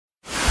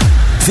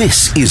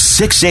This is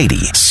 680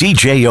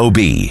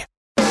 CJOB.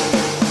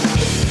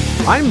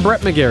 I'm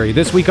Brett McGarry.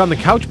 This week on the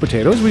Couch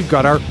Potatoes, we've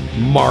got our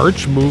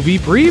March movie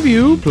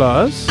preview,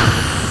 plus...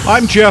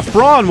 I'm Jeff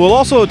Braun. We'll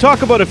also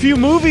talk about a few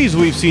movies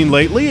we've seen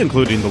lately,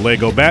 including the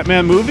Lego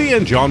Batman movie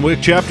and John Wick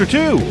Chapter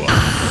 2.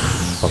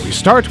 But we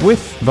start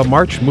with the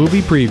March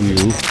movie preview.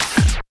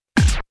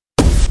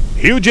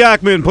 Hugh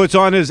Jackman puts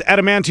on his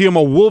adamantium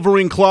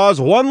Wolverine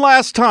claws one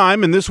last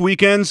time in this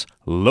weekend's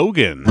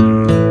Logan.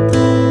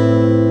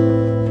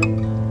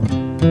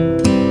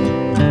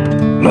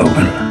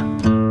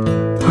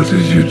 Logan, what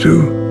did you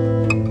do?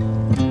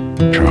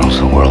 Charles,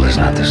 the world is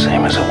not the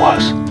same as it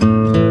was.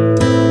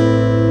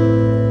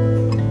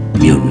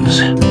 Mutants.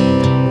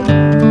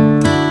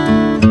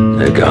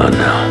 They're gone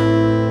now.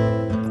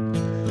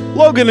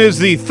 Logan is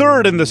the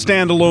third in the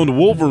standalone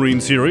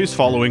Wolverine series,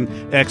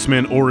 following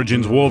X-Men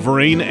Origins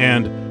Wolverine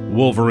and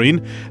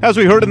Wolverine. As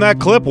we heard in that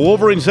clip,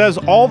 Wolverine says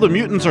all the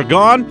mutants are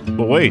gone,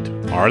 but wait,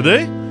 are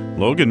they?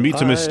 Logan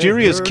meets a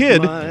mysterious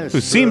kid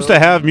who seems to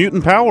have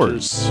mutant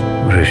powers.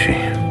 What is she?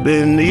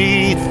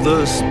 Beneath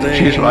the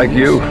stain She's like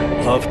you.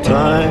 of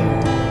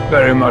time,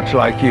 Very much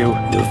like you.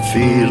 the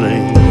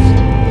feelings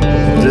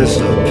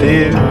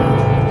disappear.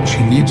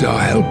 She needs our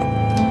help.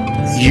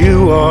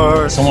 You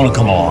are Someone will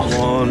come along.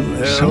 someone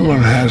else.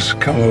 Someone has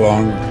come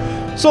along.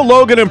 So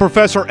Logan and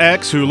Professor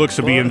X, who looks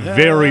to be in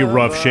very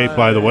rough shape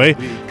by the way,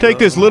 take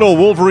this little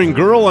Wolverine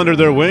girl under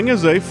their wing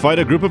as they fight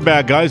a group of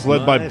bad guys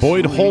led by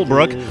Boyd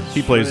Holbrook.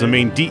 He plays the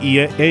main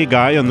DEA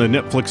guy on the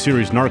Netflix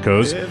series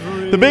Narcos.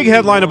 The big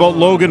headline about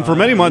Logan for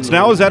many months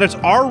now is that it's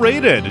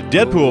R-rated.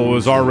 Deadpool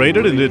was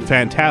R-rated and did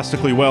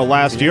fantastically well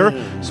last year,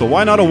 so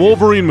why not a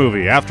Wolverine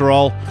movie? After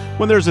all,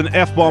 when there's an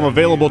F-bomb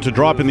available to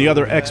drop in the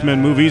other X-Men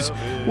movies,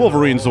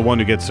 Wolverine's the one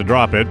who gets to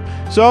drop it.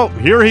 So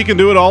here he can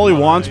do it all he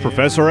wants.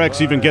 Professor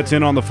X even gets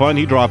in on the fun.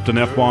 He dropped an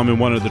F-bomb in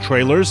one of the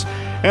trailers.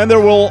 And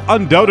there will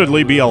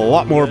undoubtedly be a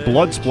lot more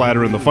blood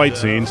splatter in the fight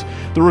scenes.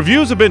 The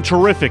reviews have been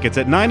terrific. It's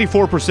at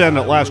 94%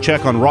 at last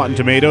check on Rotten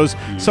Tomatoes.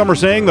 Some are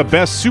saying the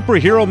best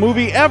superhero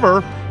movie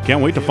ever.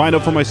 Can't wait to find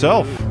out for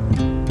myself.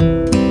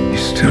 You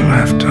still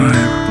have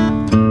time.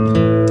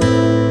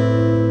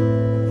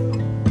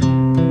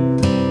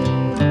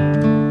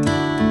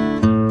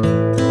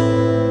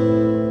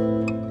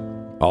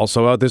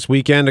 Also out this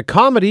weekend, a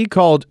comedy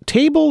called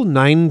Table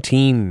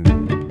 19.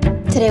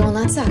 Today will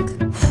not suck.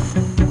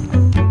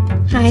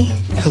 Hi.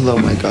 Hello,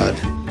 my god.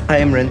 I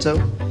am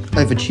Renzo.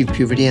 I've achieved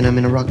puberty and I'm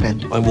in a rock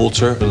band. I'm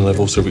Walter, and I've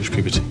also reached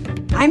puberty.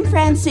 I'm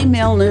Francie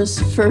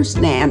Milner's first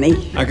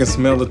nanny. I can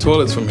smell the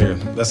toilets from here.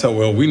 That's how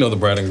well we know the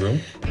bride and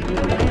groom.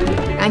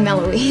 I'm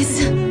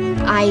Eloise.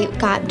 I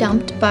got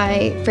dumped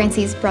by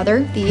Francie's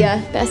brother, the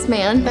best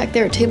man back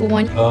there at table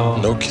 1.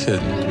 No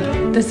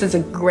kidding. This is a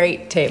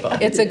great table.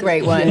 It's a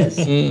great one.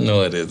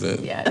 No, it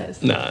isn't. Yeah, it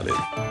is. Nah, it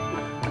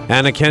isn't.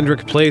 Anna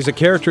Kendrick plays a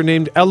character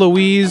named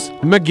Eloise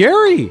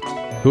McGarry,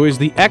 who is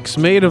the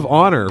ex-maid of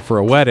honor for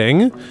a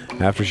wedding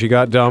after she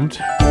got dumped.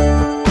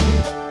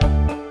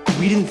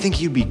 We didn't think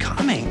you'd be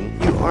coming.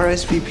 You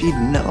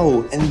RSVP'd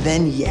no, and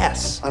then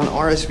yes, on an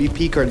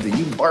RSVP card that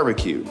you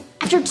barbecued.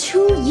 After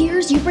 2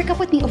 years, you break up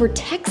with me over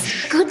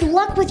text? Good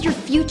luck with your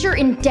future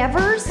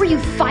endeavors? Were you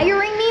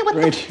firing me? What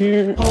Right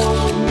here.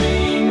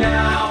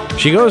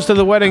 She goes to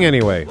the wedding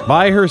anyway,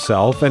 by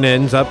herself, and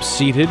ends up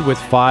seated with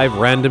 5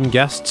 random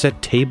guests at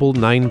table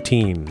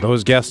 19.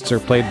 Those guests are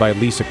played by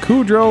Lisa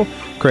Kudrow,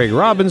 Craig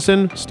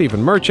Robinson,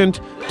 Stephen Merchant,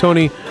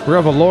 Tony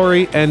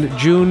Revolori, and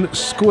June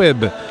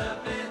Squibb.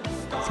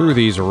 Through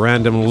these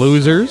random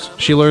losers,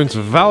 she learns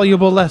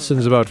valuable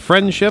lessons about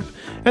friendship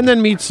and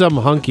then meets some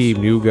hunky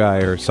new guy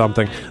or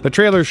something. The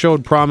trailer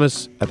showed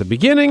promise at the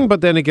beginning,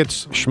 but then it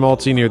gets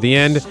schmaltzy near the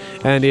end,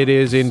 and it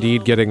is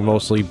indeed getting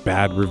mostly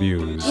bad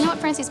reviews. You know what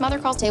Francie's mother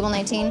calls table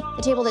 19?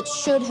 The table that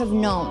should have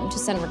known to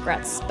send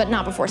regrets, but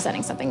not before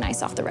sending something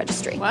nice off the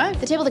registry. What?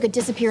 The table that could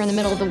disappear in the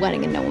middle of the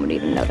wedding and no one would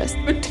even notice.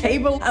 A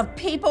table of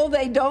people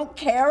they don't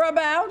care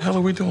about? What the hell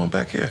are we doing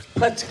back here?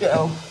 Let's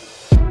go.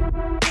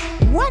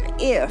 What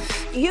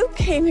if you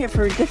came here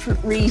for a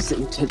different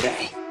reason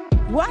today?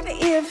 What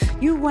if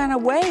you went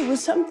away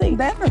with something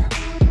better?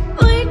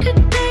 Do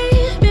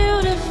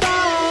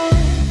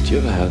you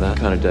ever have that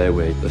kind of day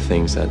where the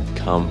things that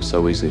come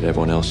so easily to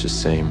everyone else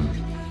just seem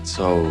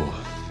so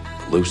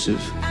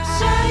elusive?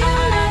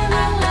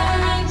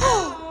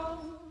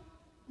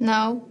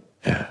 No.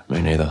 Yeah,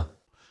 me neither.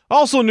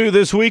 Also new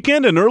this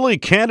weekend, an early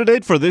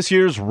candidate for this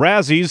year's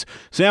Razzies,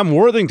 Sam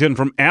Worthington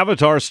from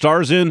Avatar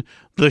stars in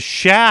The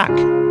Shack.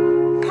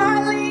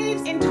 Car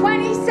leaves in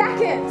 20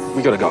 seconds.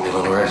 We gotta go,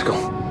 little rascal.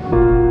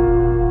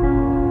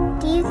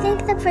 Do you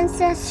think the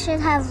princess should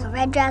have a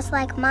red dress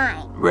like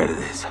mine? Red it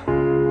is.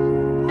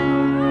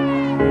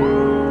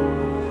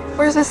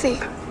 Where's Missy?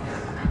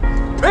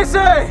 Missy!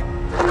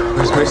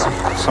 Where's Missy?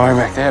 Sorry,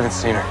 Mac, they haven't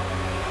seen her.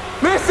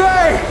 Missy!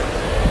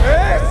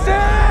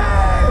 Missy!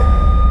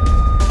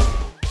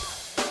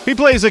 He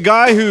plays a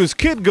guy whose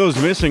kid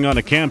goes missing on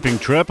a camping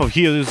trip.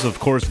 He is, of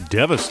course,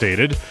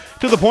 devastated,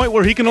 to the point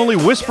where he can only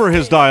whisper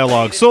his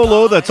dialogue so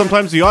low that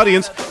sometimes the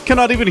audience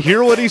cannot even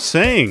hear what he's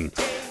saying.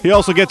 He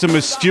also gets a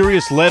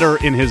mysterious letter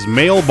in his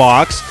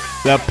mailbox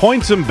that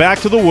points him back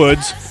to the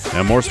woods,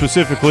 and more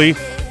specifically,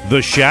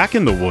 the shack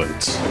in the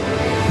woods.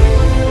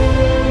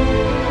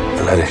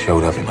 The letter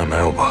showed up in my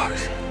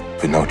mailbox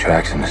with no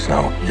tracks in the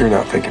snow. You're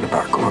not thinking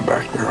about going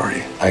back there, are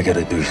you? I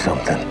gotta do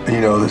something.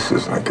 You know this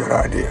isn't a good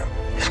idea.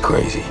 It's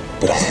crazy,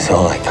 but this is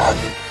all I got.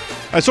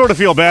 I sort of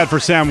feel bad for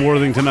Sam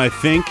Worthington, I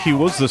think. He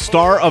was the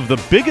star of the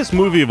biggest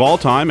movie of all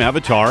time,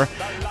 Avatar.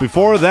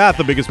 Before that,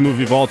 the biggest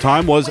movie of all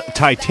time was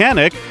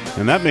Titanic,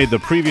 and that made the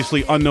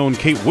previously unknown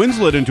Kate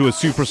Winslet into a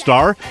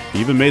superstar. He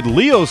even made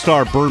Leo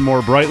star burn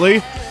more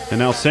brightly. And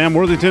now Sam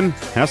Worthington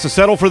has to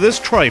settle for this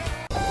tripe.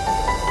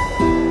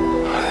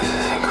 This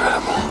is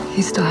incredible.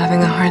 He's still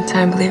having a hard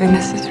time believing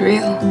this is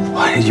real.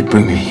 Why did you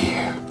bring me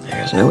here?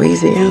 There's no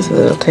easy answer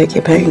that'll take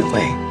your pain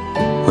away.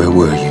 Where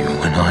were you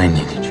when I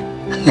needed you?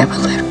 I never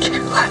left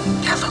you. I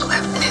never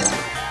left this.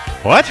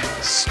 What?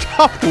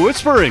 Stop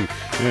whispering.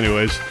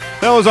 Anyways,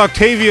 that was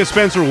Octavia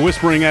Spencer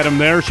whispering at him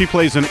there. She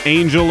plays an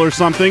angel or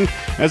something.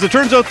 As it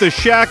turns out, the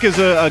shack is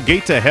a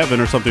gate to heaven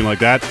or something like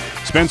that.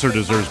 Spencer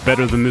deserves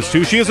better than this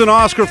too. She is an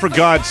Oscar, for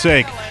God's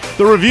sake.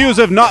 The reviews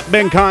have not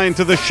been kind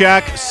to The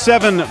Shack.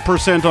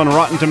 7% on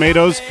Rotten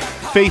Tomatoes.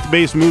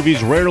 Faith-based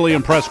movies rarely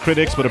impress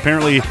critics, but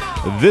apparently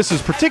this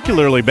is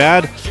particularly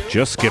bad.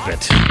 Just skip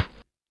it.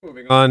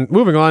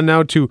 Moving on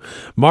now to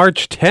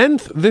March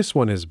 10th. This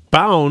one is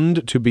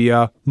bound to be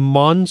a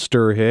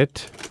monster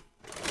hit.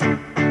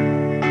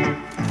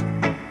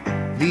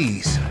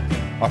 These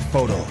are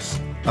photos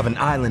of an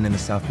island in the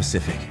South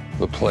Pacific.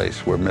 The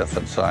place where myth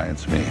and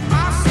science meet.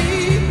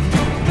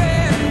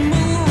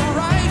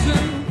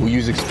 We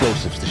use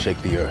explosives to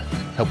shake the earth,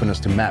 helping us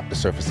to map the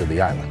surface of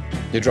the island.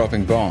 You're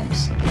dropping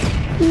bombs.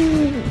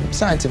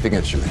 Scientific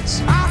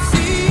instruments.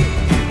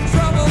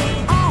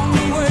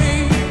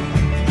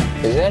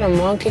 Is that a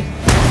monkey?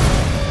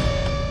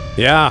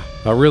 Yeah,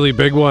 a really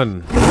big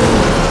one.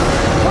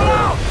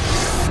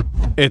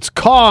 It's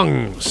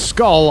Kong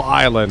Skull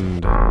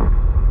Island.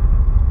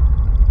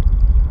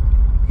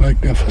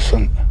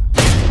 Magnificent.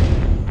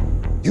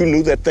 You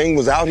knew that thing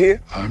was out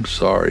here? I'm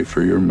sorry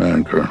for your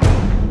men, Colonel.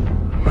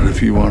 But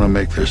if you want to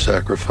make their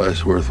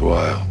sacrifice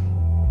worthwhile,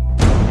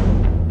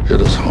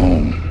 hit us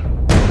home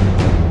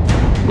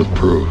with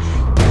proof.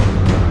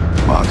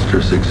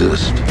 Monsters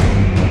exist.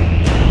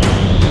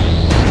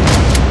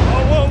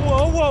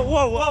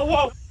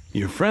 Whoa.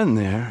 Your friend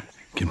there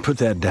can put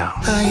that down.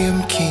 I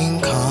am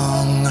King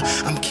Kong.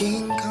 I'm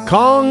King Kong.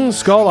 Kong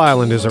Skull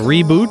Island is a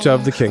reboot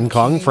of the King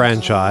Kong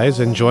franchise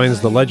and joins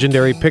the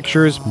Legendary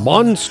Pictures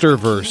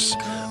Monsterverse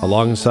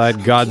alongside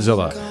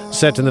Godzilla.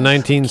 Set in the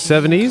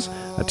 1970s,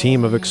 a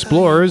team of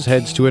explorers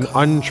heads to an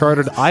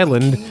uncharted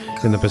island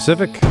in the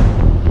Pacific.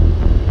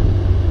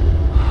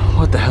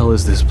 What the hell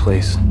is this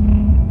place?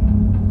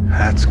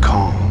 That's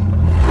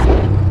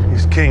Kong.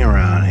 He's king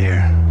around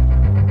here.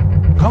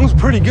 Kong's a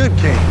pretty good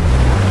king.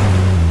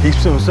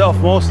 Keeps to himself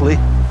mostly.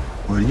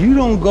 Well, you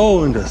don't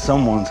go into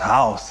someone's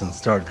house and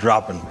start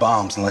dropping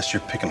bombs unless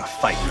you're picking a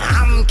fight.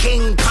 I'm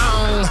King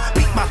Kong.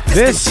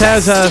 This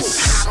has a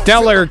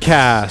stellar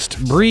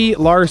cast. Brie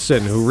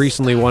Larson, who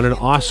recently won an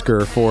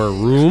Oscar for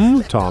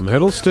Room, Tom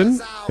Hiddleston,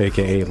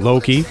 aka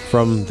Loki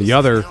from the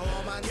other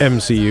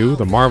MCU,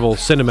 the Marvel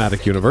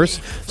Cinematic Universe,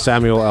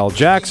 Samuel L.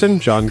 Jackson,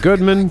 John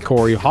Goodman,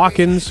 Corey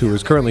Hawkins, who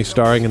is currently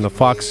starring in the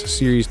Fox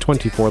series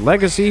 24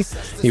 Legacy.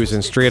 He was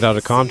in Straight Outta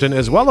Compton,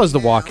 as well as The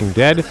Walking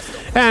Dead,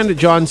 and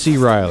John C.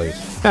 Reilly.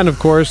 And of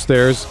course,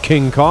 there's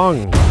King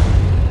Kong.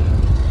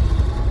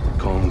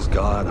 Kong's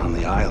God on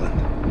the island,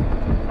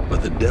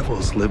 but the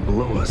devils live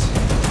below us.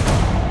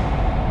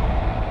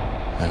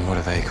 And what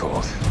are they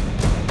called?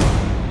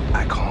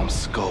 I call them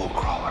skull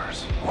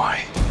crawlers.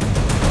 Why?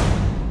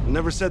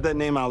 Never said that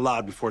name out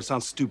loud before. It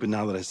sounds stupid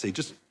now that I say.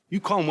 Just,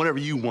 you call them whatever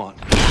you want.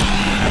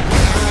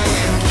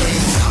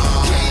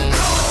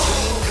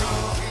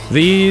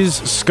 These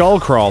skull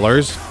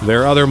crawlers,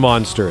 they're other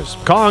monsters.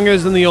 Kong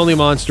isn't the only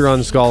monster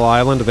on Skull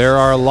Island. There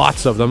are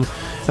lots of them.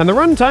 And the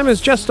runtime is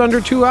just under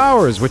 2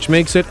 hours, which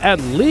makes it at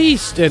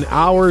least an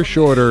hour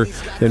shorter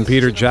than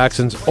Peter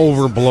Jackson's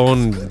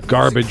overblown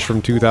garbage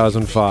from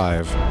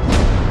 2005.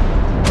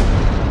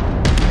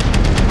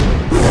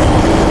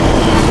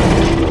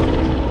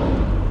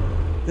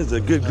 This is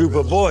a good group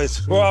of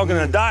boys. We're all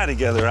gonna die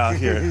together out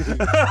here.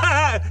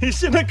 You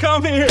shouldn't have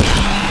come here.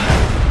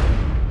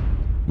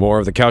 More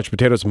of the Couch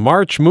Potatoes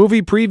March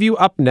movie preview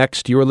up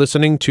next. You are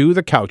listening to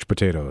The Couch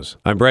Potatoes.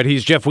 I'm Brett,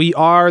 he's Jeff. We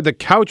are The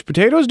Couch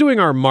Potatoes doing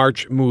our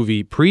March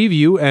movie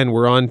preview, and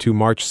we're on to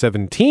March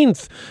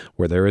 17th,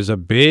 where there is a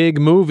big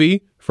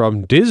movie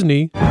from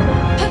Disney.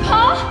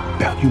 Papa?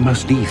 Now you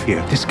must leave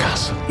here. This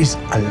castle is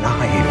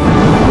alive.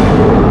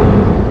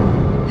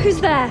 Who's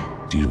there?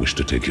 Do you wish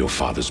to take your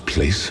father's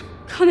place?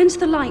 Come into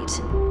the light.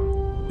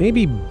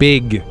 Maybe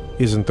big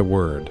isn't the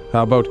word.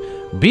 How about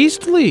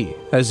beastly,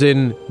 as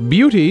in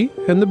Beauty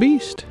and the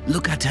Beast?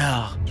 Look at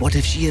her. What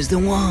if she is the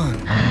one?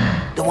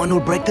 The one who'll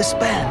break the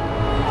spell?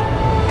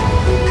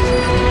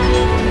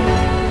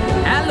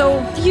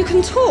 Hello. You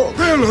can talk.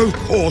 Well, of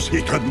course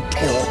he can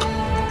talk.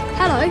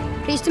 Hello,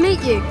 pleased to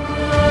meet you.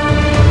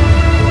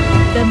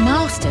 The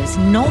master's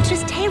not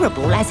as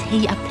terrible as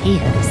he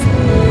appears.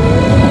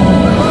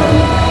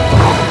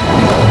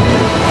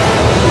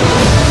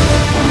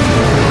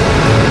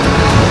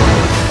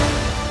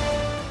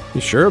 You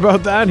sure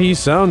about that? He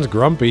sounds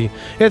grumpy.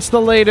 It's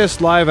the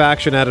latest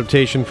live-action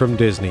adaptation from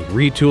Disney,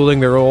 retooling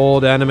their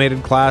old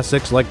animated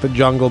classics like The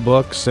Jungle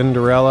Book,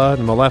 Cinderella,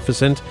 and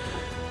Maleficent.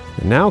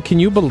 And now, can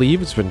you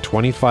believe it's been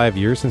 25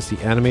 years since the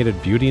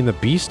animated Beauty and the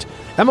Beast?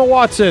 Emma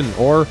Watson,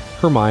 or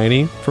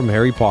Hermione from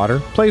Harry Potter,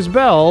 plays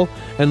Belle,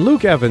 and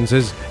Luke Evans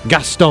is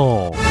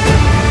Gaston.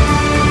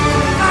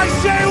 I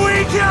say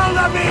we kill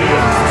the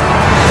beast!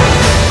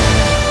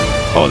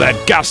 Oh,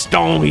 that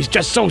Gaston, he's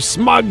just so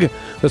smug!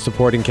 The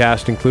supporting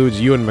cast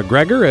includes Ewan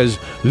McGregor as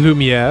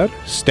Lumiere,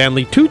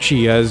 Stanley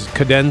Tucci as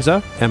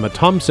Cadenza, Emma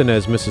Thompson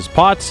as Mrs.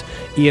 Potts,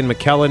 Ian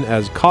McKellen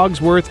as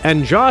Cogsworth,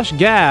 and Josh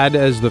Gad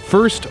as the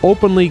first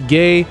openly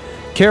gay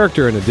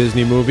character in a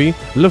Disney movie,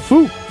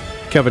 LeFou.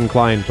 Kevin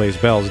Kline plays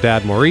Belle's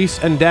dad,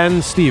 Maurice, and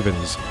Dan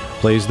Stevens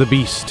plays the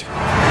Beast.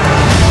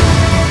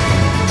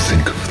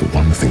 Think of the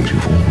one thing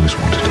you've always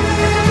wanted.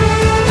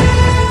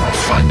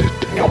 Find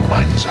it in your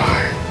mind's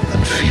eye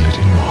and feel it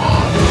in your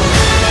heart.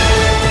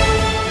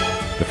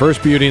 The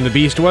first Beauty and the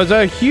Beast was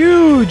a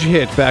huge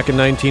hit back in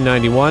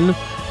 1991.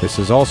 This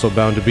is also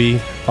bound to be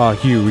a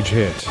huge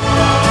hit.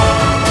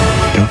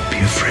 Don't be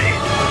afraid.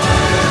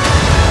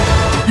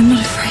 I'm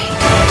not afraid.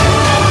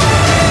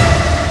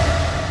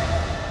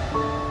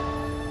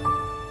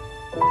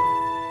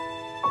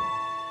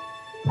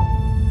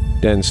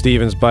 Dan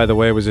Stevens, by the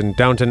way, was in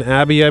Downton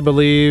Abbey, I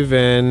believe,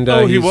 and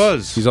he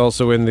was. He's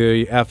also in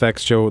the FX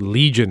show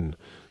Legion.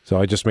 So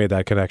I just made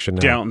that connection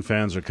now. Downton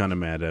fans are kind of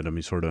mad at him.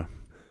 He sort of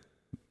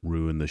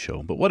ruined the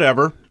show, but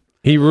whatever.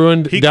 He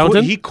ruined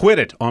Downton? He quit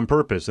it on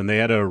purpose, and they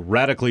had to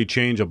radically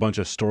change a bunch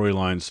of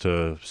storylines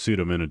to suit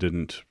him, and it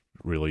didn't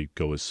really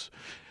go as...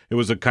 It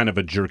was a kind of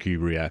a jerky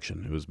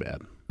reaction. It was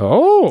bad.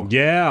 Oh.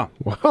 Yeah.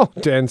 Well,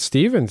 Dan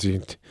Stevens,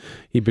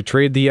 he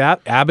betrayed the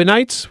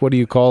Abbonites? What do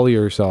you call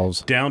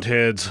yourselves? Downed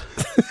heads.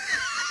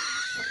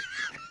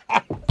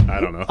 I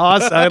don't know.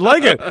 I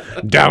like it.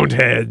 Downed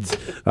heads.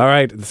 All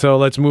right, so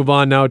let's move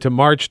on now to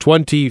March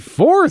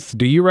 24th.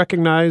 Do you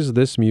recognize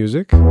this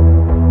music?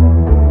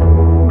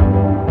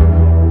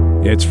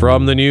 It's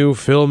from the new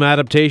film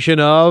adaptation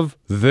of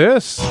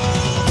this.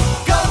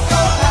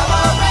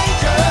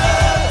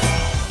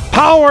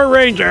 Power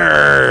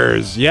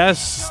Rangers!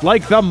 Yes,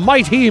 like the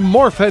mighty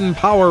Morphin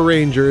Power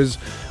Rangers,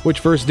 which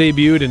first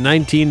debuted in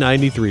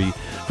 1993.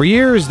 For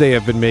years, they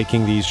have been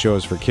making these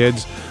shows for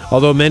kids,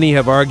 although many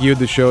have argued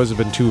the shows have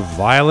been too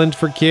violent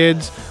for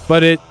kids,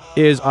 but it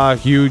is a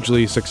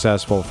hugely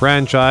successful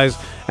franchise,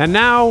 and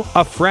now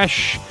a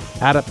fresh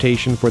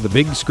adaptation for the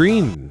big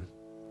screen.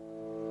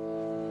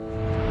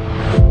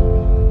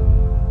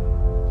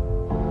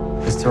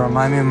 Is to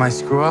remind me of my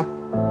screw-up?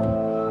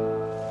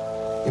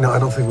 You know, I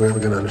don't think we're ever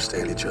going to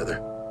understand each other.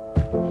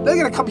 They're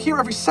going to come here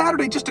every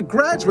Saturday just to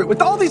graduate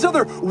with all these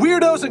other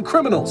weirdos and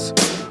criminals.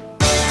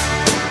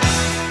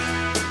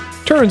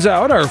 Turns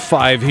out our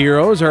 5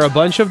 heroes are a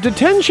bunch of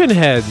detention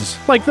heads,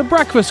 like the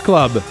Breakfast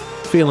Club.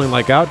 Feeling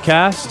like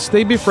outcasts,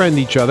 they befriend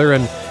each other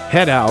and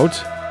head out,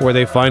 where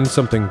they find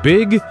something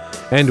big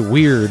and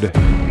weird.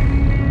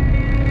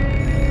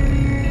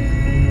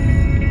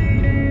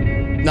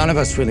 None of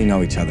us really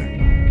know each other.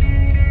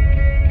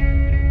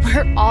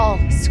 We're all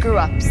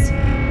screw-ups.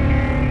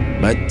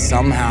 But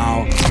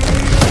somehow...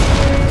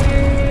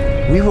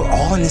 we were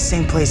all in the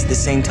same place at the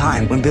same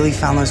time when Billy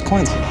found those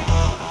coins.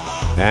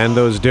 And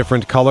those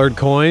different colored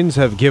coins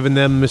have given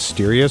them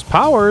mysterious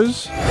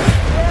powers.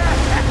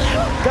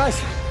 Guys,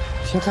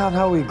 check out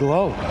how we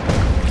glow.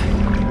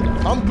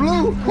 I'm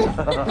blue.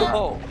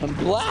 No, I'm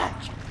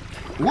black.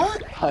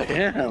 What? I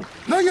am.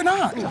 No, you're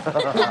not.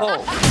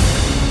 No.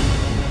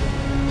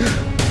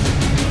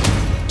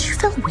 Do you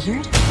feel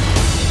weird?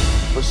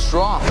 We're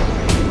strong.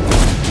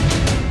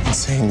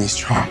 Insanely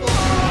strong.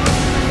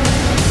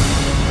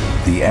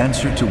 The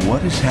answer to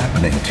what is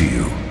happening to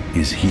you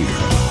is here.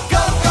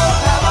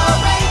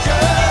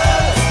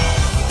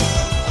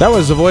 That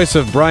was the voice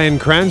of Bryan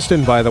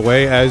Cranston, by the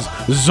way, as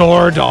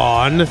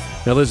Zordon.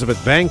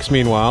 Elizabeth Banks,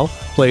 meanwhile,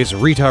 plays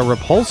Rita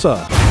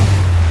Repulsa.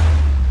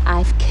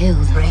 I've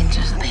killed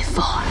Rangers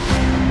before.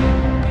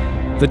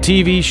 The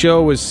TV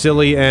show was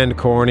silly and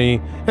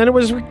corny, and it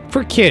was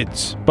for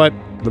kids. But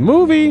the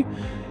movie,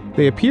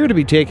 they appear to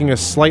be taking a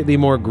slightly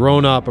more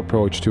grown-up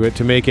approach to it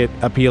to make it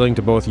appealing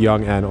to both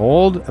young and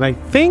old. And I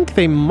think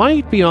they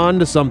might be on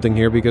to something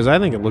here because I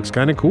think it looks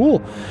kind of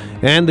cool.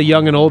 And the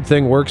young and old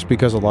thing works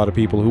because a lot of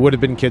people who would have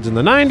been kids in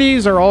the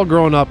 90s are all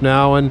grown up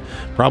now and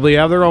probably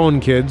have their own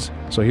kids.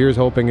 So here's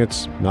hoping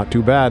it's not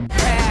too bad.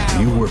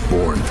 You were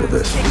born for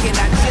this.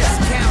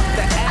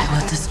 I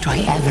will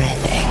destroy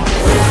everything.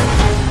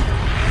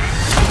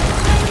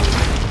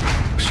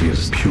 She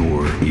is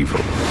pure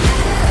evil.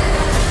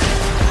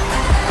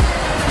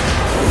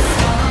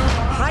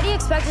 How do you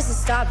expect us to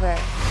stop her?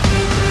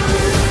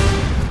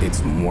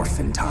 It's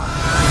morphin' time.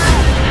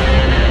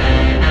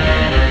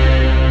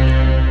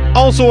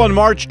 Also on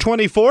March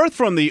 24th,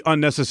 from the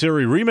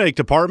Unnecessary Remake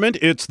department,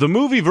 it's the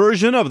movie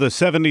version of the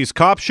 70s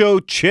cop show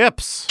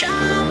Chips.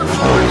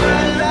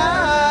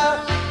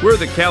 We're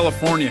the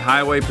California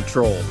Highway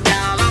Patrol.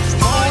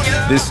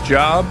 This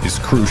job is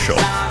crucial.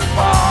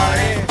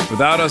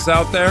 Without us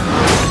out there,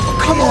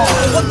 Come on!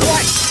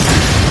 What?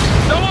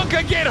 someone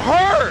could get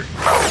hurt!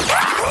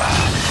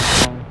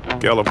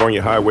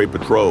 California Highway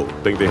Patrol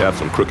think they have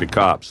some crooked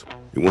cops.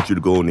 They want you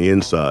to go on the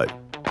inside.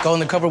 Go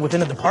undercover within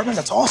the department?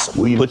 That's awesome.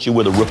 We put you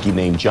with a rookie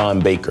named John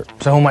Baker.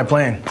 So who am I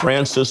playing?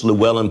 Francis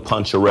Llewellyn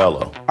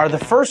Poncherello. Are the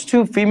first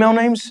two female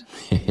names?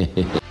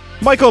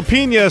 Michael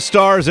Pena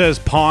stars as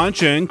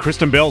Ponch, and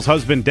Kristen Bell's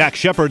husband Dak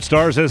Shepard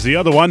stars as the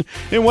other one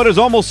in what is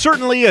almost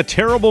certainly a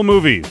terrible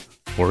movie.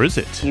 Or is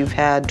it? You've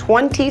had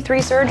 23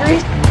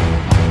 surgeries.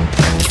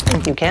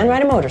 You can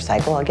ride a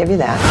motorcycle, I'll give you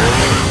that.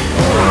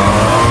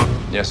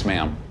 Yes,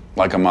 ma'am.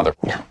 Like a mother.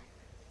 No.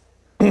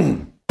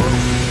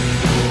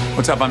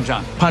 What's up? I'm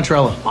John.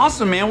 Poncherello.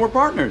 Awesome, man. We're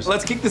partners.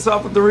 Let's kick this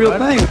off with the real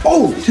thing.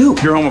 Oh, dude.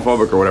 If you're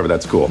homophobic or whatever,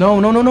 that's cool. No.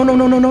 You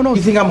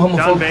think I'm homophobic?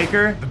 John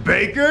Baker? The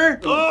Baker?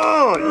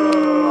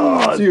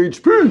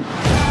 CHP.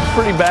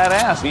 Pretty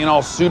badass. Being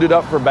all suited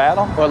up for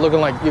battle. What, looking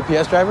like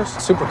UPS drivers?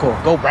 Super cool.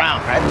 Go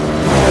Brown, right?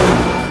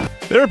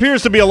 There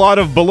appears to be a lot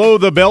of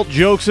below-the-belt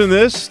jokes in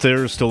this.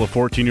 There's still a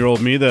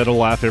 14-year-old me that'll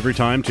laugh every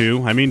time,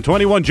 too. I mean,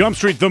 21 Jump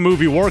Street, the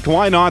movie, worked.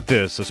 Why not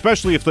this?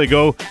 Especially if they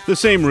go the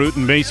same route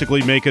and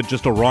basically make it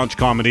just a raunch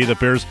comedy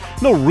that bears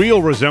no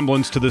real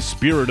resemblance to the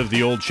spirit of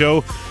the old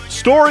show.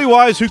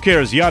 Story-wise, who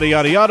cares? Yada,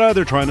 yada, yada.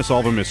 They're trying to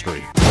solve a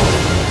mystery.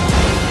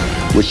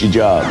 What's your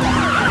job?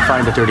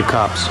 Find the dirty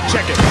cops.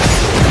 Check it.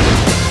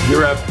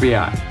 You're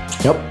FBI.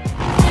 Yep.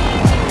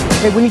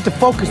 Hey, we need to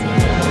focus.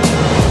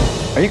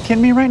 Are you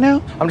kidding me right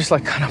now? I'm just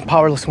like kind of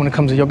powerless when it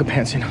comes to yoga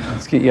pants, you know?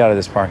 Let's get you out of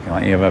this parking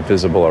lot. You have a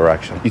visible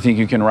erection. You think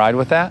you can ride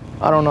with that?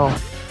 I don't know.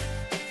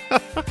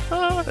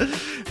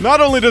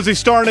 Not only does he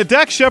star in it,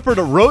 Dak Shepard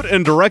wrote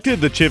and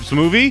directed the Chips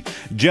movie.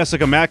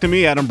 Jessica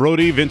McNamee, Adam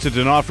Brody, Vincent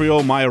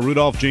D'Onofrio, Maya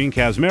Rudolph, Gene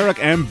Kazmarek,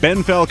 and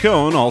Ben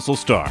Falcone also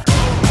star.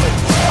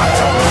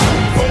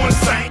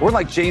 We're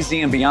like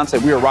Jay-Z and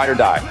Beyonce. We are ride or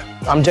die.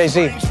 I'm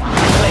Jay-Z. We're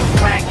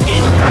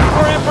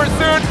in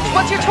pursuit.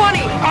 What's your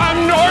 20?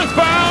 I'm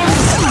northbound.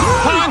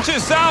 Punch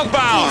is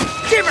southbound.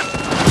 Give it!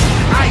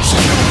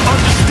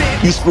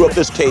 You screw up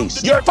this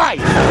case, you're fired.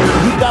 You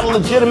got a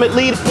legitimate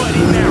lead.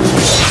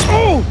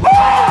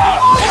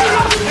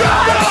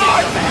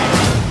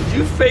 Did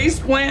you face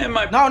plant in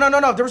my... No.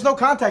 There was no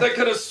contact. I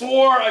could have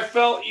swore I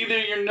felt either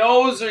your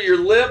nose or your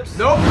lips.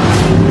 Nope.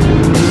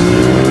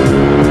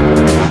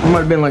 It might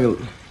have been like a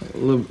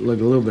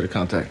little bit of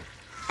contact.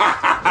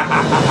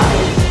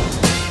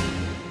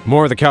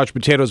 More of the Couch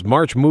Potatoes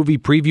March movie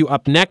preview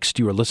up next.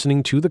 You are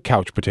listening to the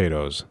Couch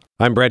Potatoes.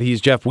 I'm Brett,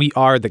 he's Jeff. We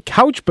are the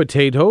Couch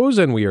Potatoes,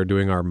 and we are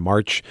doing our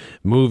March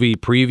movie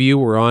preview.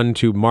 We're on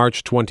to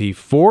March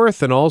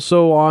 24th, and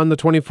also on the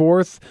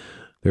 24th,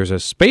 there's a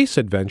space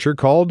adventure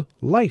called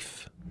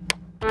Life.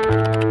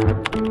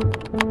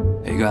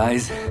 Hey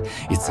guys,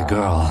 it's a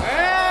girl.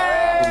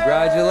 Hey!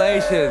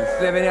 Congratulations. Do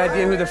you have any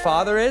idea who the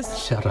father is?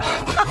 Shut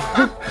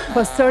up.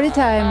 For story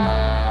time.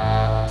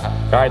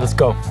 All right, let's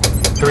go.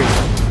 3,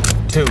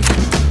 2,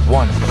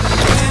 1.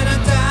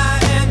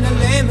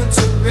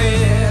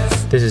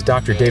 This is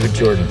Dr. David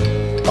Jordan.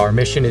 Our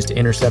mission is to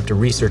intercept a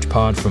research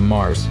pod from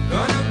Mars.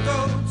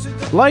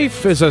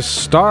 Life is a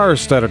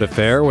star-studded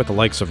affair with the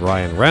likes of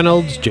Ryan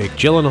Reynolds, Jake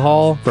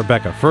Gyllenhaal,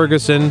 Rebecca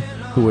Ferguson,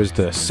 who is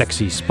the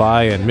sexy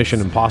spy in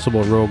Mission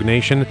Impossible Rogue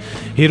Nation,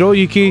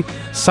 Hiroyuki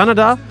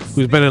Sanada,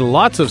 who's been in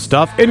lots of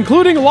stuff,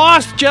 including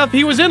Lost, Jeff.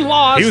 He was in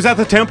Lost. He was at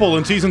the temple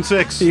in season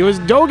 6. He was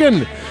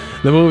Dogen.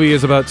 The movie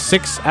is about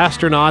 6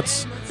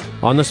 astronauts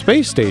on the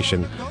space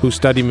station who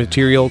study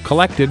material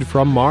collected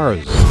from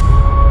Mars.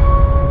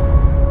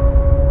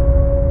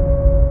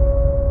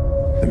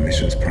 The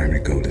mission's primary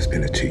goal has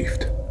been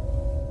achieved.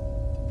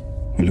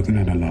 We're looking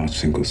at a large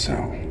single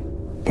cell,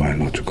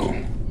 biological.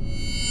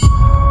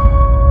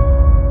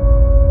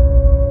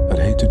 I'd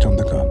hate to jump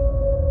the gun,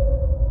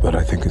 but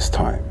I think it's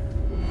time.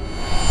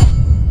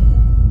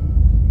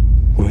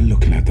 We're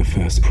looking at the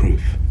first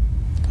proof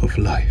of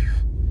life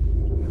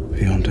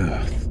beyond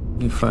Earth.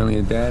 You finally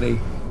a daddy?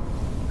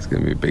 It's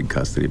gonna be a big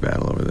custody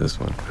battle over this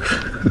one.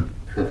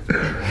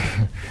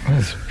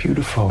 That's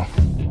beautiful.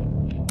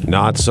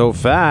 Not so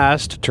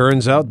fast.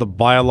 Turns out the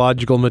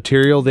biological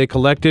material they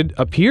collected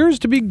appears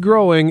to be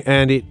growing,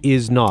 and it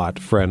is not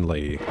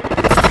friendly.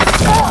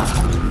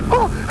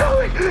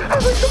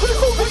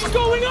 What's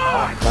going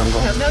on?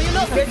 No, you're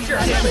not picture.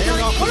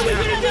 What are we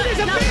gonna do? There's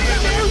a bear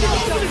there.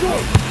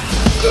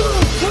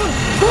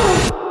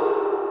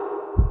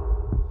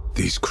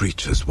 These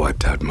creatures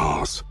wiped out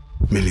Mars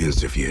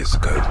millions of years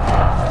ago.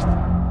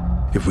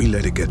 If we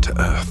let it get to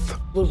Earth,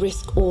 We'll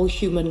risk all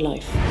human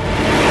life.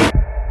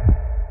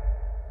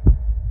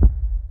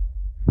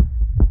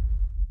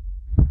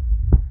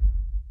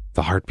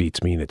 The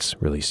heartbeats mean it's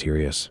really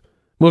serious.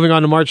 Moving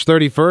on to March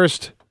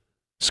 31st,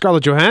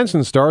 Scarlett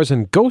Johansson stars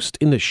in Ghost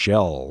in the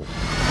Shell.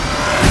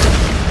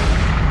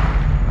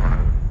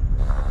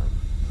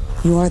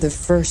 You are the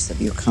first of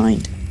your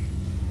kind,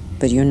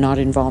 but you're not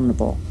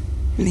invulnerable.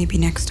 Maybe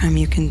next time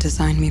you can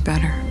design me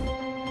better.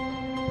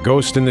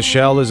 Ghost in the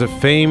Shell is a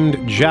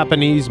famed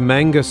Japanese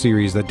manga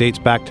series that dates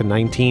back to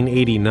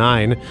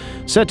 1989.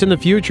 Set in the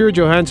future,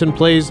 Johansson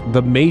plays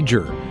the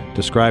Major,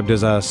 described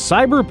as a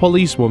cyber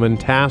policewoman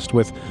tasked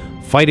with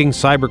fighting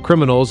cyber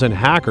criminals and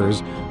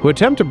hackers who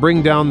attempt to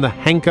bring down the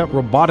Henka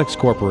Robotics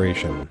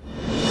Corporation.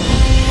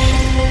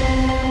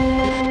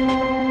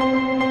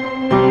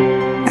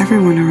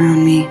 Everyone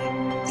around me,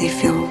 they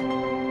feel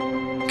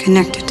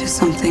connected to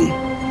something.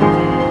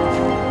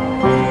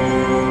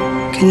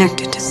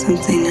 Connected to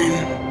something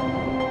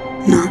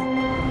I'm not.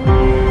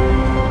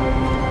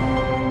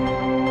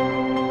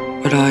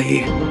 What are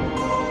you?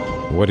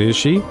 What is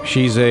she?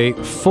 She's a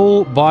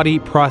full-body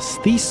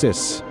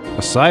prosthesis,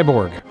 a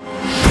cyborg.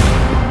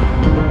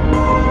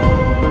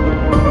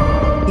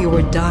 You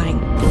were dying.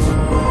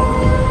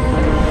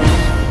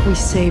 We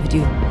saved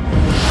you.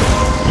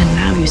 And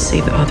now you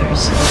save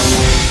others.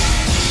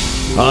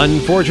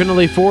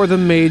 Unfortunately for the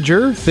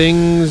Major,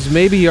 things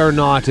maybe are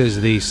not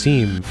as they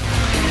seem.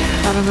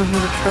 I don't know who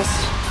to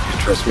trust. You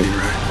trust me,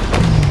 right?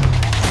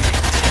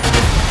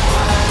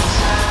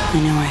 I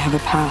know I have a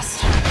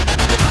past.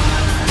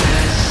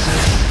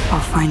 I'll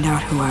find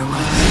out who I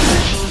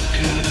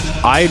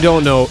was. I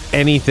don't know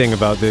anything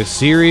about this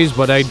series,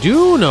 but I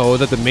do know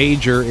that the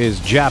Major is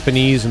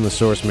Japanese in the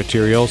source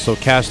material, so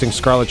casting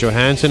Scarlett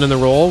Johansson in the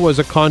role was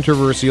a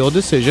controversial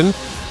decision.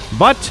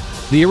 But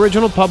the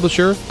original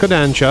publisher,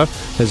 Kodansha,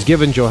 has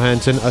given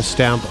Johansson a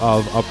stamp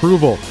of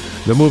approval.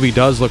 The movie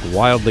does look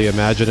wildly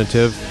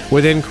imaginative,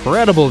 with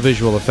incredible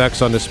visual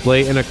effects on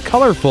display in a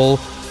colorful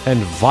and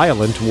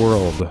violent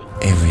world.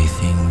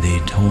 Everything they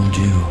told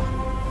you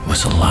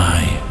was a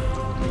lie.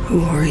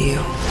 Who are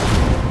you?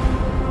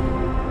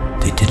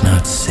 They did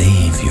not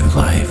save your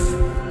life.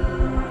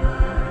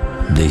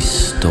 They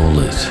stole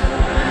it.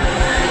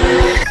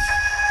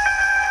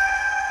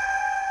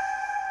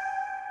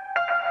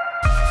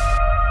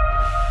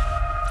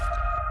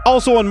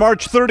 Also on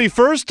March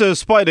 31st,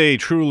 despite a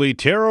truly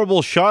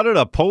terrible shot at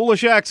a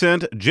Polish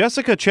accent,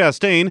 Jessica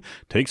Chastain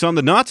takes on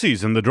the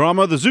Nazis in the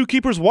drama The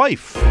Zookeeper's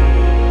Wife.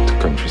 The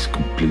country's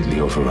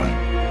completely overrun.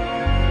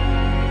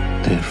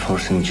 They're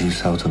forcing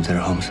Jews out of their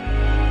homes.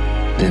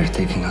 They're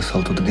taking us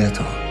all to the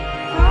ghetto.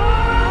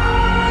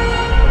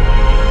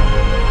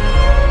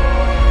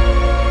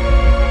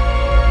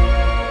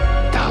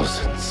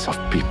 Thousands of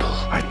people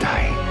are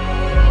dying.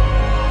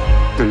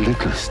 The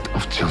littlest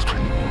of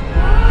children.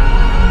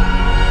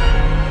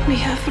 We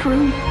have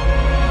room.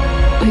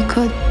 We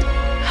could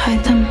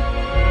hide them.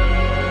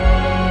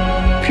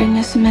 Bring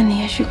as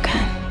many as you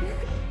can.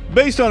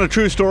 Based on a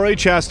true story,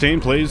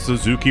 Chastain plays the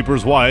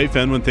zookeeper's wife,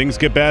 and when things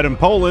get bad in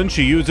Poland,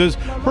 she uses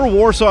her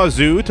Warsaw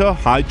Zoo to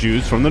hide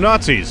Jews from the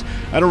Nazis.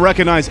 I don't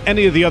recognize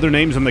any of the other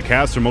names in the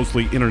cast. They're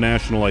mostly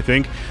international, I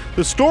think.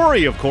 The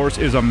story, of course,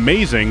 is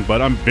amazing,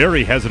 but I'm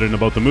very hesitant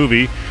about the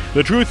movie.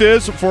 The truth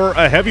is, for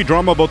a heavy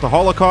drama about the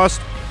Holocaust,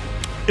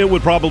 it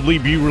would probably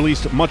be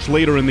released much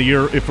later in the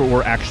year if it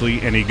were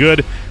actually any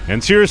good.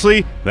 And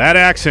seriously, that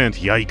accent,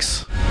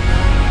 yikes.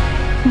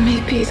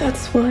 Maybe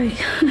that's why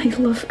I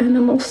love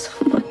animals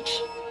so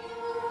much.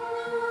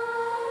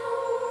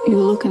 You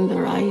look in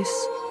their eyes,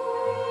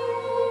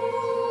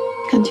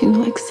 and you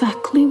know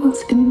exactly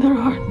what's in their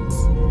hearts.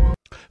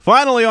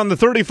 Finally, on the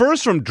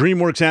 31st, from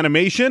DreamWorks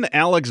Animation,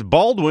 Alec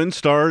Baldwin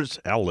stars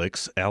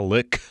in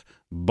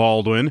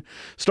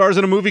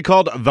a movie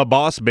called The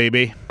Boss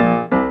Baby.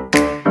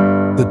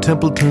 The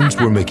Templetons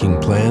were making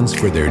plans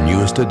for their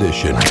newest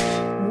addition.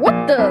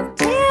 What the?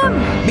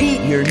 Damn!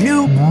 Meet your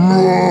new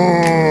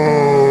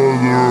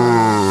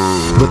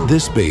But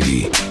this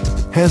baby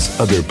has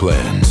other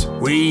plans.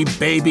 We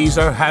babies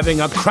are having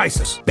a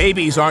crisis.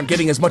 Babies aren't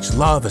getting as much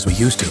love as we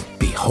used to.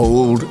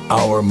 Behold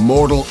our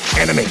mortal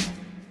enemy,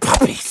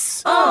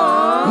 puppies.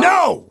 Aww.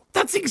 No!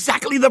 That's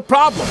exactly the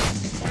problem.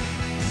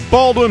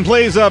 Baldwin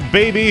plays a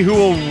baby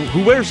who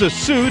wears a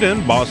suit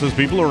and bosses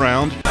people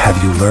around.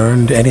 Have you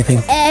learned anything?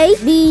 A,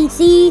 B,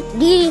 C,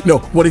 D. No,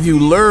 what have you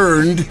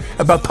learned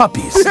about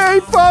puppies? Hey,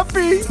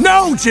 puppy!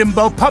 No,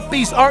 Jimbo,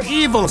 puppies are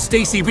evil.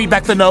 Stacy, read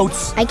back the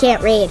notes. I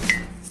can't read.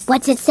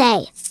 What's it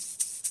say?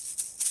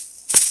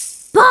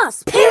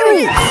 Boss,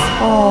 period!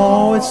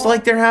 Oh, it's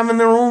like they're having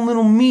their own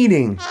little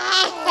meeting.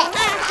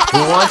 Who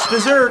wants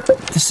dessert?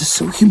 This is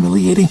so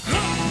humiliating.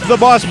 The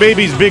Boss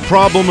Baby's big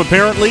problem,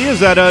 apparently, is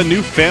that a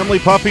new family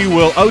puppy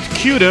will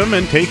out-cute him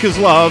and take his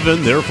love,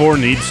 and therefore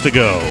needs to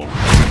go.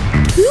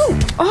 Who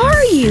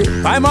are you?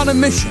 I'm on a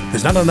mission.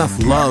 There's not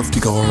enough love to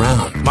go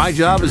around. My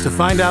job is to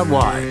find out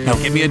why. Now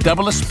give me a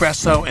double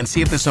espresso and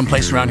see if there's some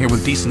place around here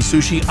with decent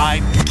sushi.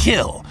 I'd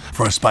kill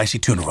for a spicy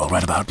tuna roll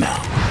right about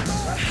now.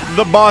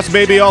 The Boss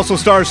Baby also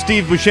stars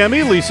Steve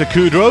Buscemi, Lisa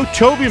Kudrow,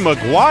 Tobey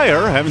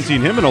Maguire, haven't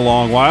seen him in a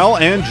long while,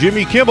 and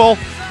Jimmy Kimmel.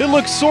 It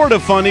looks sort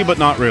of funny, but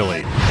not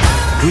really.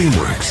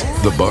 DreamWorks,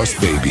 The Boss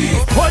Baby.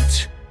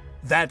 Put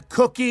that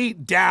cookie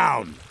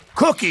down.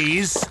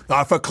 Cookies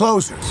are for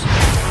closers.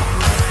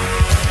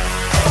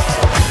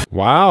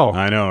 Wow.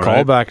 I know, right?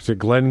 Call back to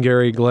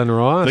Glengarry Glen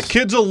Ross. The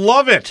kids will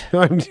love it.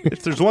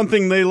 If there's one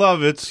thing they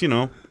love, it's,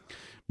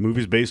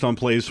 movies based on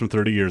plays from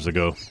 30 years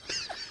ago.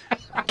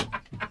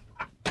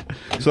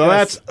 So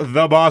that's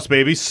The Boss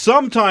Baby.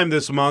 Sometime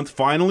this month,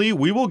 finally,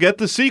 we will get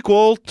the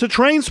sequel to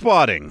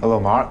Trainspotting. Hello,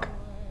 Mark.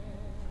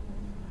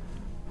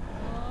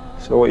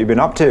 So what you been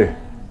up to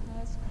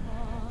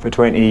for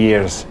 20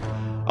 years?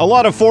 A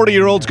lot of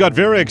 40-year-olds got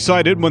very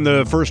excited when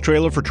the first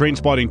trailer for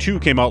Trainspotting 2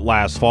 came out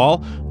last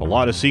fall. A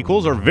lot of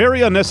sequels are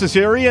very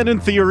unnecessary, and in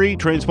theory,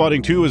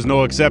 Trainspotting 2 is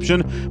no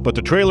exception. But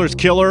the trailer's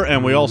killer,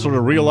 and we all sort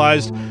of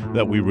realized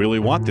that we really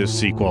want this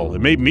sequel. It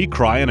made me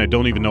cry, and I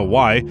don't even know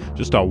why.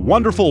 Just a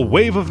wonderful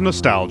wave of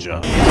nostalgia.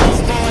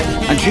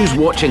 And choose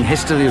watching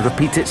history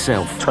repeat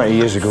itself. 20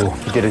 years ago,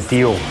 we did a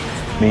deal.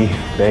 Me,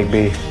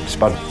 Begbie,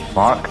 Spud,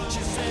 Mark.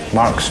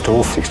 Mark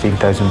stole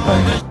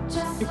 £16,000.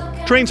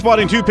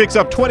 Trainspotting 2 picks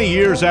up 20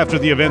 years after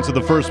the events of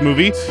the first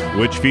movie,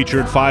 which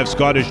featured 5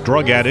 Scottish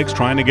drug addicts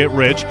trying to get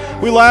rich.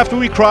 We laughed,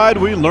 we cried,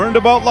 we learned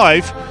about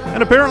life,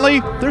 and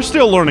apparently they're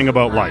still learning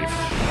about life.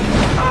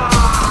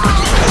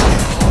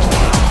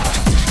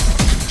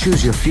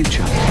 Choose your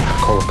future.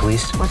 Call the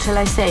police. What shall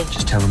I say?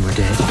 Just tell them we're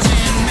dead.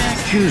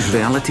 Choose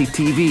reality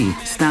TV,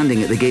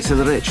 standing at the gates of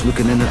the rich,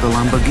 looking in at the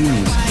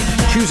Lamborghinis.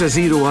 Choose a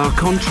 0-hour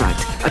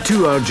contract, a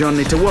 2-hour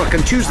journey to work,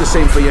 and choose the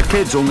same for your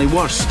kids, only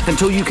worse,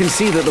 until you can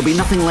see that there'll be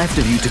nothing left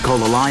of you to call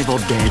alive or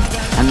dead.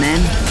 And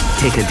then,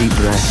 take a deep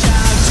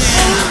breath.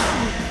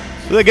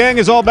 The gang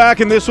is all back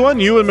in this one.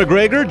 Ewan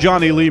McGregor,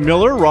 Johnny Lee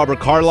Miller, Robert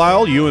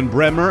Carlyle, Ewan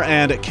Bremner,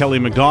 and Kelly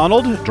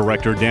MacDonald.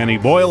 Director Danny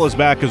Boyle is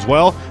back as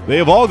well. They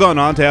have all gone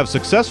on to have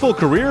successful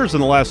careers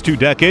in the last 2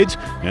 decades,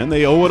 and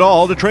they owe it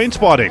all to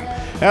Trainspotting.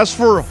 As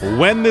for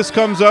when this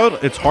comes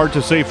out, it's hard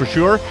to say for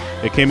sure.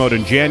 It came out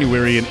in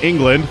January in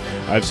England.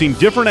 I've seen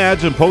different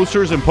ads and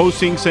posters and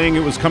postings saying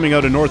it was coming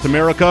out in North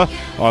America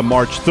on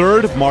March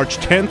 3rd, March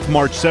 10th,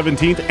 March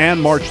 17th,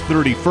 and March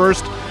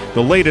 31st.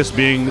 The latest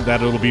being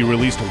that it'll be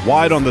released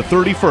wide on the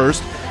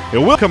 31st. It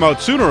will come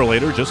out sooner or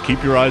later, just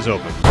keep your eyes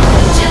open.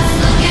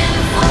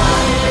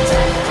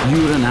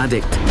 You're an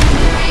addict.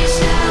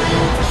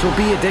 So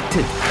be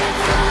addicted.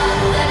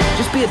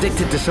 Just be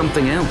addicted to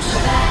something else.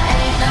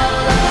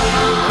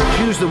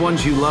 Choose the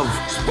ones you love.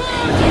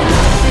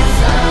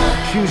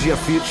 Choose your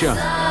future.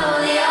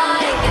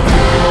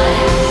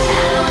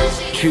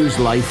 Choose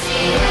life.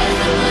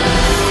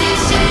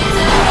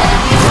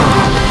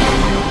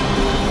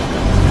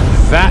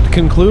 That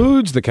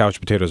concludes the Couch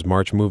Potatoes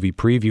March movie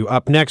preview.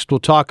 Up next, we'll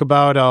talk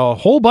about a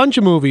whole bunch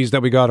of movies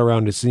that we got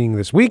around to seeing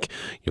this week.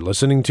 You're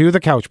listening to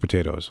the Couch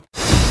Potatoes.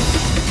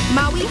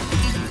 Maui,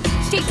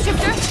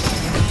 shapeshifter,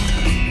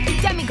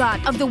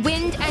 demigod of the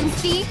wind and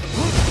sea.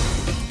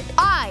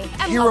 I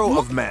am Hero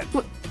of men.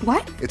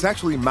 What? It's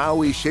actually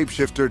Maui,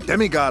 shapeshifter,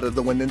 demigod of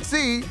the wind and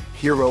sea,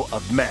 hero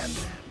of men.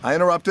 I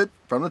interrupted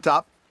from the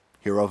top.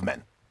 Hero of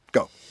men.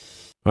 Go.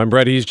 I'm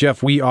Brett, he's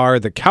Jeff. We are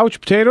the Couch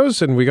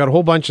Potatoes, and we got a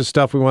whole bunch of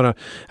stuff we want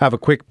to have a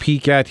quick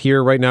peek at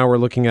here. Right now, we're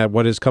looking at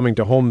what is coming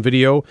to home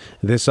video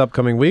this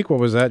upcoming week. What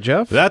was that,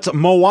 Jeff? That's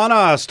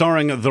Moana,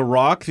 starring The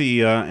Rock,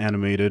 the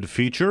animated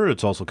feature.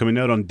 It's also coming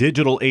out on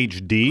digital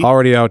HD.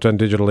 Already out on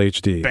digital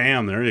HD.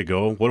 Bam, there you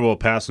go. What about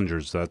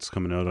Passengers? That's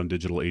coming out on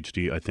digital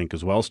HD, I think,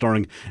 as well,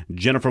 starring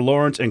Jennifer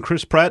Lawrence and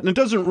Chris Pratt. And it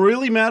doesn't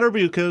really matter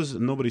because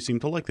nobody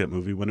seemed to like that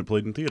movie when it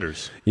played in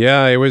theaters.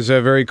 Yeah, it was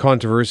very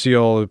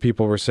controversial.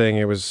 People were saying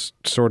it was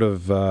sort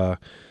of, I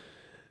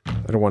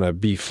don't want to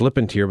be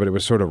flippant here, but it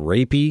was sort of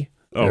rapey.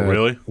 Oh,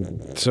 really?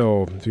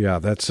 So, yeah,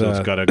 that's... So it's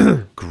got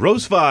a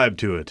gross vibe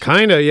to it.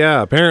 Kind of,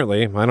 yeah,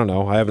 apparently. I don't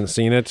know. I haven't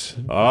seen it.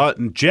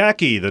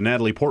 Jackie, the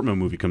Natalie Portman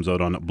movie, comes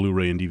out on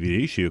Blu-ray and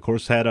DVD. She, of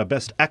course, had a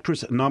Best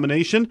Actress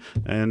nomination.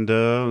 And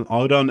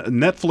out on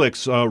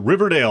Netflix,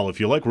 Riverdale. If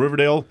you like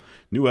Riverdale,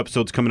 new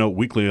episodes coming out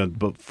weekly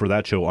for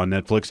that show on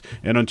Netflix.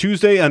 And on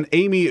Tuesday, an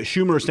Amy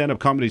Schumer stand-up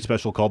comedy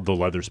special called The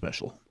Leather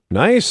Special.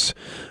 Nice.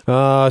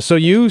 So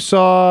you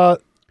saw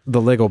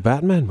the Lego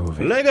Batman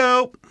movie.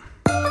 Lego!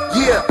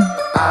 Yeah.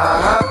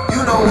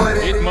 You know what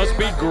it must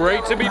be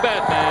great to be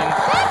Batman.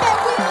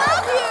 Batman, we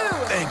love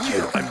you! Thank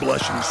you. I'm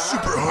blushing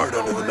super hard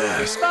under the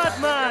mask.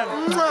 Batman!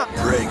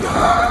 Prego.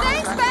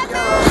 Thanks,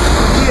 Batman!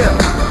 Yeah.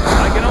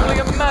 I can only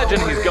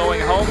imagine he's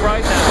going home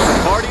right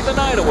now, party the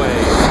night away,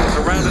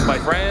 surrounded by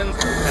friends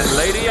and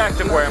lady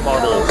activewear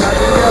models.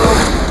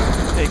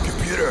 Hey,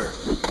 computer.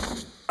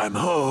 I'm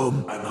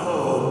home. I'm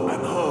home. I'm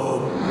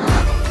home.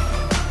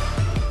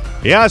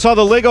 Yeah, I saw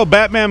the Lego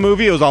Batman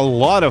movie. It was a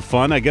lot of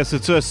fun. I guess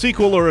it's a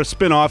sequel or a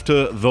spin-off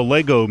to the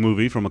Lego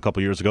movie from a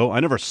couple years ago. I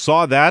never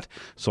saw that,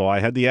 so I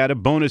had the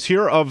added bonus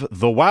here of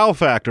the wow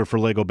factor for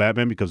Lego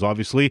Batman because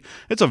obviously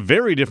it's a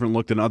very different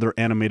look than other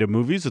animated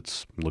movies.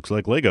 It looks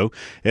like Lego.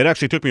 It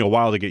actually took me a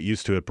while to get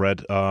used to it,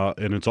 Brett,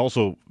 and it's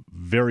also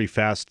very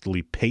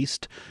fastly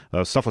paced.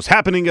 Stuff was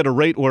happening at a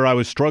rate where I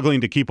was struggling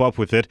to keep up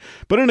with it,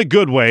 but in a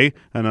good way,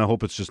 and I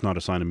hope it's just not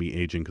a sign of me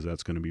aging because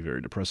that's going to be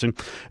very depressing.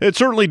 It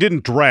certainly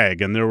didn't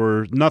drag, and there were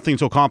were nothing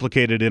so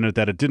complicated in it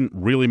that it didn't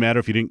really matter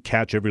if you didn't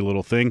catch every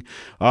little thing.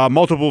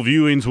 Multiple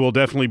viewings will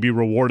definitely be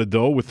rewarded,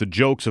 though, with the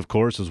jokes, of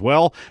course, as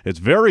well. It's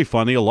very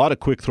funny, a lot of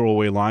quick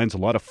throwaway lines, a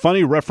lot of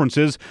funny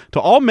references to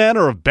all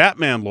manner of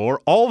Batman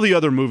lore. All the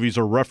other movies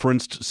are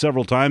referenced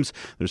several times.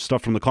 There's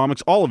stuff from the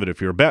comics, all of it.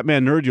 If you're a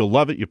Batman nerd, you'll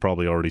love it. You've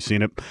probably already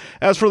seen it.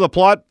 As for the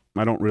plot,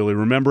 I don't really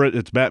remember it.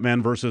 It's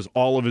Batman versus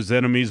all of his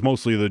enemies,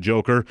 mostly the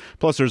Joker.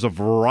 Plus, there's a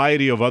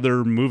variety of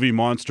other movie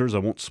monsters. I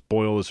won't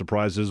spoil the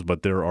surprises,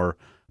 but there are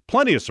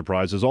plenty of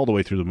surprises all the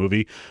way through the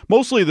movie.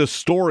 Mostly the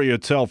story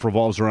itself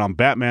revolves around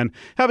Batman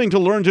having to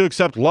learn to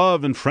accept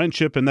love and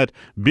friendship, and that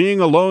being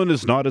alone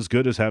is not as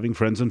good as having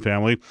friends and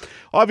family.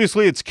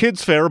 Obviously, it's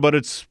kids' fare, but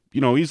it's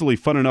easily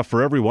fun enough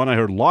for everyone. I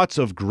heard lots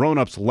of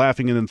grown-ups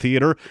laughing in the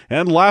theater,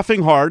 and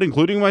laughing hard,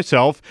 including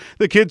myself.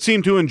 The kids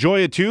seemed to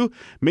enjoy it too.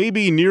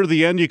 Maybe near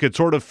the end you could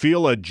sort of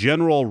feel a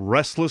general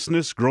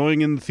restlessness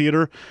growing in the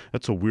theater.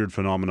 That's a weird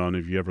phenomenon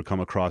if you ever come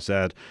across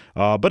that.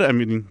 But I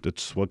mean,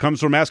 that's what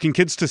comes from asking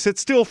kids to sit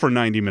still for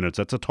 90 minutes.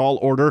 That's a tall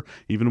order,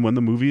 even when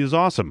the movie is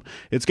awesome.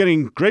 It's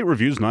getting great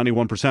reviews,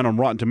 91% on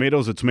Rotten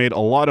Tomatoes. It's made a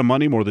lot of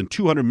money, more than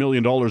 $200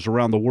 million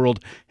around the world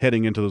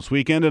heading into this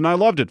weekend, and I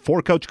loved it.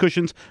 4 couch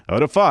cushions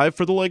out of 5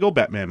 for the Lego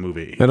Batman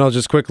movie. And I'll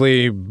just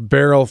quickly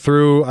barrel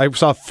through. I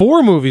saw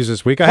 4 movies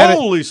this week.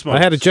 Holy smokes.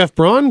 I had a Jeff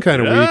Braun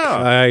kind of week.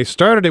 I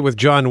started it with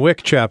John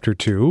Wick Chapter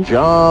 2.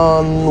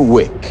 John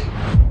Wick.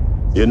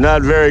 You're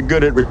not very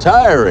good at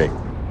retiring.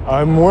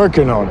 I'm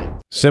working on it.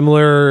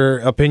 Similar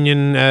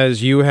opinion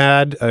as you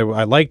had.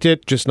 I liked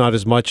it, just not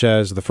as much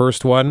as the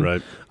first one.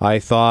 Right. I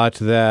thought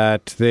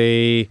that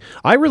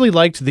I really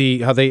liked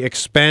how they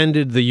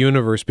expanded the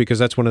universe, because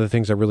that's one of the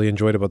things I really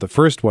enjoyed about the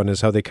first one, is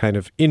how they kind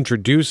of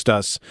introduced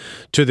us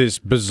to this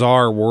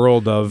bizarre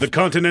world of the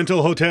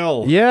Continental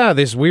Hotel. Yeah,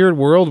 this weird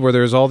world where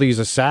there's all these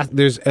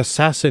there's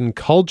assassin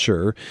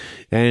culture,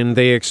 and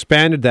they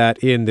expanded that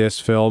in this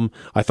film.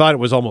 I thought it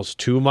was almost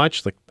too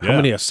much. Like, how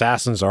many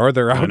assassins are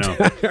there out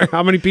there?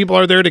 How many people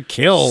are there to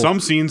kill? Some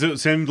scenes it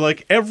seemed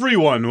like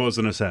everyone was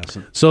an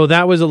assassin. So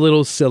that was a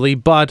little silly,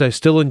 but I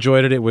still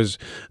enjoyed it. It was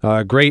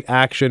a great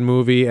action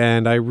movie,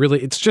 and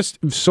it's just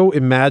so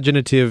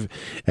imaginative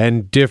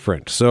and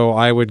different. So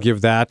I would give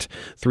that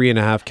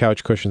 3.5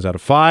 couch cushions out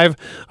of 5.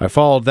 I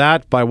followed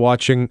that by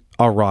watching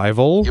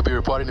Arrival. You'll be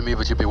reporting to me,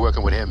 but you'll be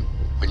working with him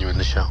when you're in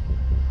the show.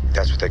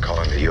 That's what they call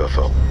him, the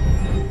UFO.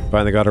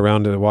 Finally got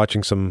around to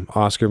watching some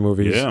Oscar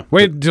movies. Yeah.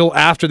 Wait till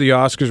after the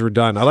Oscars were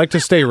done. I like to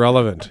stay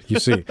relevant, you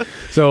see.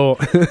 So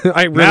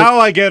now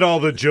I get all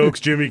the jokes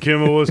Jimmy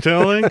Kimmel was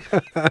telling.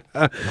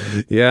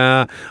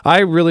 Yeah. I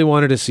really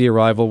wanted to see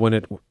Arrival when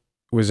it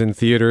was in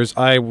theaters.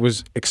 I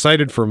was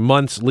excited for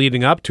months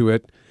leading up to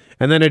it,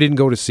 and then I didn't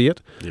go to see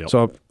it. Yep.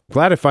 So I'm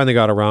glad I finally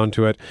got around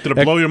to it. Did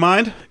it blow your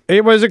mind?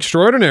 It was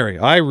extraordinary.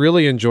 I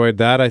really enjoyed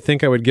that. I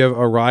think I would give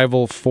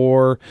Arrival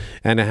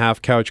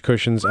 4.5 couch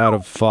cushions out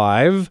of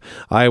 5.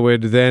 I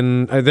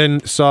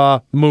then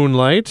saw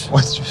Moonlight.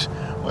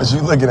 What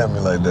you looking at me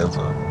like that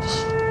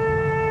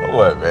for?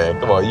 What, man?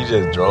 Come on, you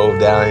just drove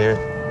down here?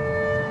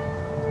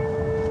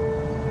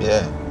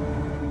 Yeah.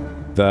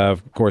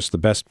 Of course, the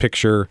Best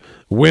Picture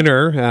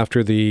winner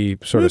after the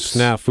sort of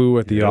snafu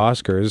at the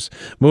Oscars.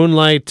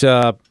 Moonlight,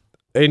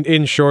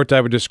 in short,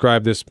 I would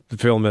describe this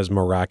film as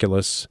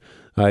miraculous.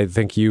 I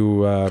think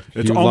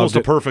it's almost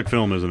a perfect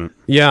film, isn't it?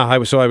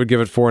 Yeah, so I would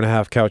give it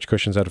 4.5 couch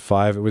cushions out of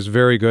 5. It was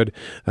very good.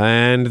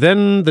 And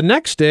then the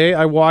next day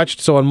I watched,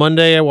 so on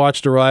Monday I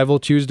watched Arrival,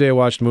 Tuesday I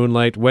watched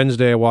Moonlight,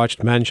 Wednesday I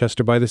watched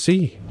Manchester by the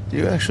Sea. Do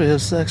you actually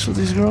have sex with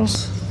these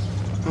girls?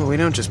 Well, we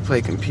don't just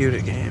play computer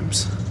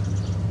games.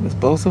 With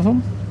both of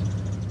them?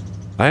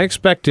 I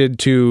expected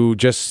to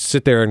just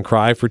sit there and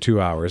cry for 2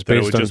 hours. That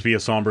it would just be a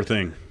somber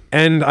thing.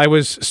 And I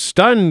was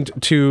stunned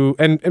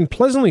and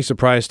pleasantly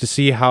surprised to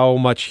see how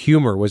much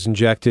humor was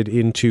injected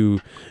into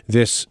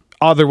this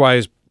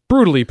otherwise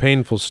brutally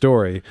painful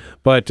story.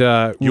 But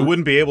you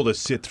wouldn't be able to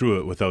sit through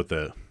it without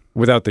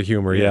the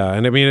humor, yeah.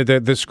 And I mean,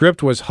 the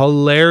script was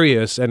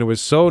hilarious, and it was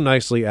so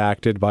nicely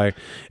acted by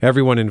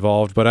everyone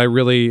involved, but I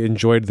really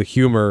enjoyed the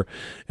humor,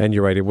 and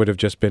you're right, it would have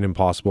just been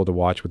impossible to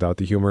watch without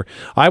the humor.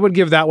 I would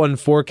give that one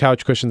 4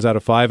 couch cushions out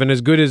of 5, and as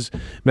good as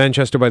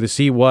Manchester by the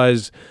Sea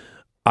was,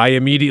 I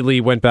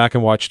immediately went back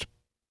and watched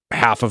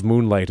half of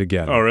Moonlight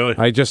again. Oh, really?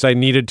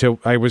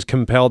 I was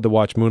compelled to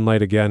watch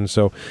Moonlight again.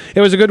 So it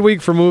was a good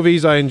week for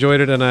movies. I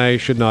enjoyed it, and I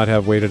should not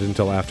have waited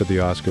until after the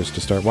Oscars to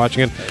start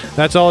watching it.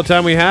 That's all the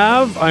time we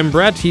have. I'm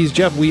Brett. He's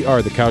Jeff. We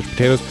are the Couch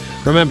Potatoes.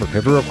 Remember,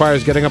 if it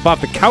requires getting up off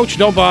the couch,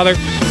 don't bother.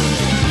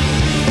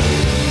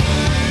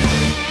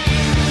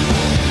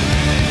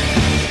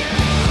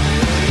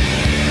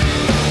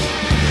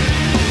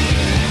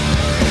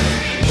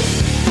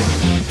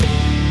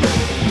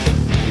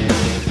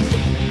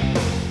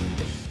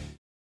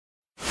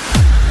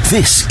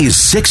 This is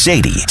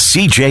 680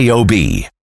 CJOB.